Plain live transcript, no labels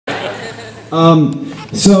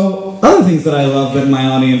So, other things that I love that my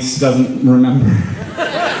audience doesn't remember.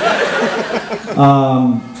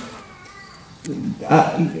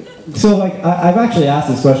 I've actually asked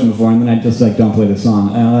this question before, and then I just don't play the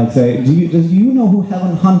song. And I say, do you know who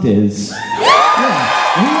Helen Hunt is?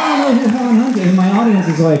 Yeah, you don't know who Helen Hunt is, and my audience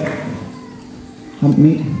is like,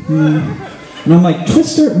 me? And I'm like,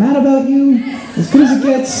 Twister, mad about you? As good as it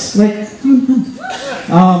gets,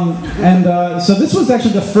 so this was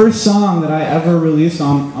actually the first song that I ever released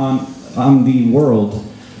on the world.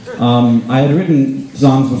 I had written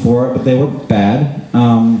songs before, but they were bad.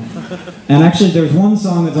 And actually, there's one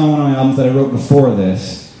song that's on one of my albums that I wrote before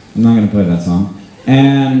this. I'm not going to play that song.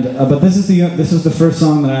 And but this is the first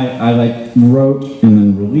song that I wrote and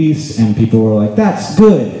then released, and people were like, "That's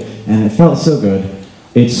good," and it felt so good.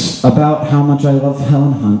 It's about how much I love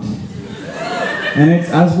Helen Hunt, and it's,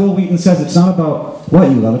 as Will Wheaton says, it's not about what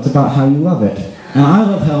you love; it's about how you love it. And I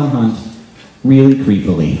love Helen Hunt really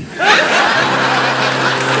creepily.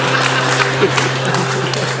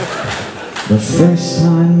 The first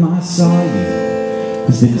time I saw you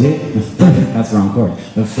was the day... That's the wrong chord.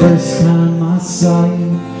 The first time I saw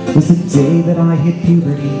you was the day that I hit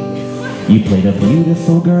puberty. You played a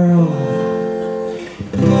beautiful girl,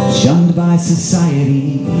 shunned by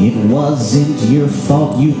society. It wasn't your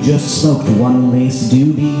fault, you just smoked one lace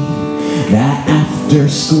doobie. That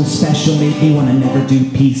after-school special made me want to never do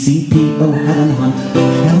PCP. Oh, Helen Hunt,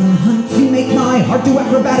 Helen Hunt, you make my heart do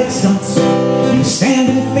acrobatic stunts. You stand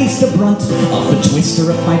and face the brunt of the twister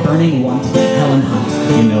of my burning want. Helen Hunt,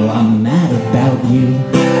 you know I'm mad about you.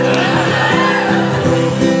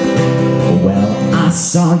 Well, I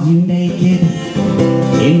saw you naked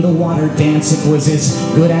in the water dance. It was as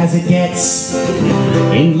good as it gets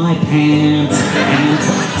in my pants. And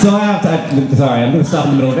so I have to, sorry, I'm going to stop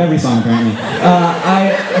in the middle of every song apparently.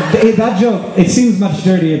 That joke, it seems much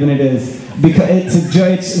dirtier than it is. Because it's a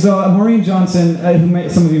joke. So Maureen Johnson, who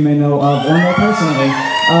some of you may know of, or know personally,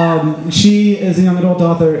 she is a young adult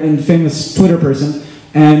author and famous Twitter person,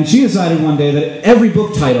 and she decided one day that every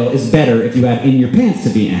book title is better if you add "in your pants" to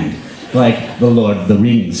the end. Like The Lord of the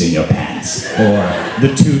Rings in your pants, or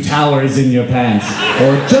The Two Towers in your pants,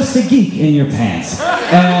 or Just a Geek in your pants.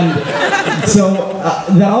 And so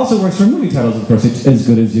that also works for movie titles, of course. It's as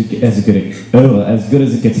good as it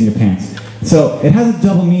gets in your pants. So it has a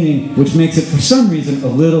double meaning, which makes it, for some reason, a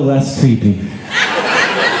little less creepy.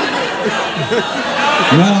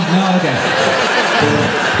 No, okay.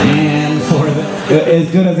 And for as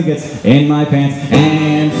good as it gets in my pants,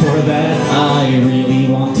 and for that I really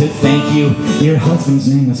want to thank you. Your husband's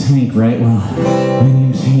name was Hank, right? Well, my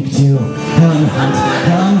name's Hank too. Helen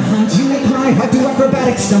Hunt, you make my heart do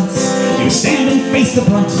acrobatic stunts. You stand and face the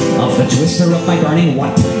brunt of the twister of my burning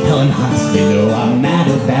want. Helen Hunt, you know I'm mad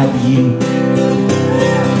about you.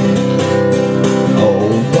 Oh,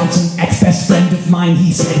 once an ex-best friend of mine,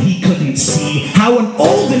 he said he couldn't see how an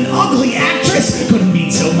old and ugly actress could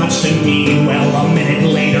mean so much to me. Well, a minute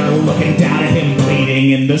later, looking down at him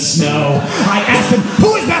bleeding in the snow, I asked him,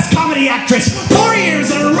 who is best comedy actress? 4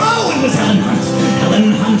 years in a row, it was Helen Hunt.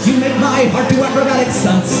 Helen Hunt, you make my heart do acrobatic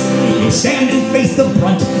stunts. You stand and face the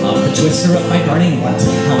brunt of the twister of my burning want.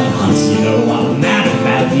 Helen Hunt, you know I'm mad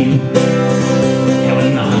about you.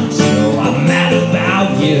 Helen Hunt, you know I'm mad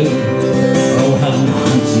about you. Oh, Helen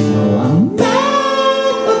Hunt, you know I'm mad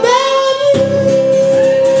about you.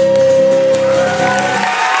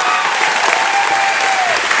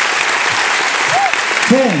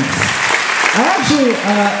 Thanks. I actually,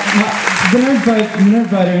 the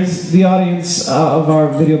Nerdfighters, the audience of our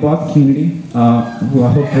video blog community, who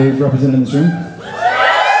I hope is represented in this room.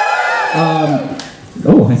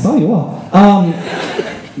 Oh, I saw you all.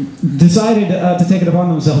 Decided to take it upon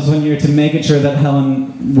themselves one year to make sure that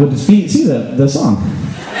Helen would see the song.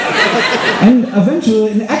 And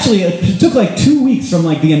eventually, actually, it took like 2 weeks from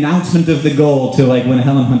the announcement of the goal to when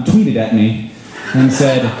Helen Hunt tweeted at me and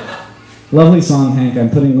said, "Lovely song, Hank. I'm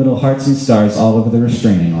putting little hearts and stars all over the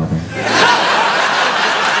restraining order."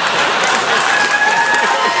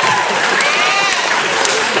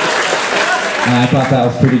 And I thought that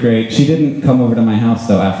was pretty great. She didn't come over to my house,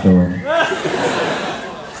 though, afterward.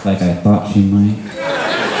 Like I thought she might.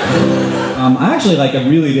 I actually, I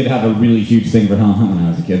really did have a really huge thing for Helen Hunt when I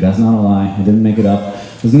was a kid. That's not a lie. I didn't make it up.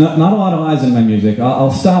 There's not a lot of lies in my music. I'll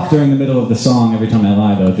stop during the middle of the song every time I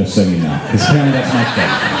lie, though, just so you know. Because apparently that's my thing.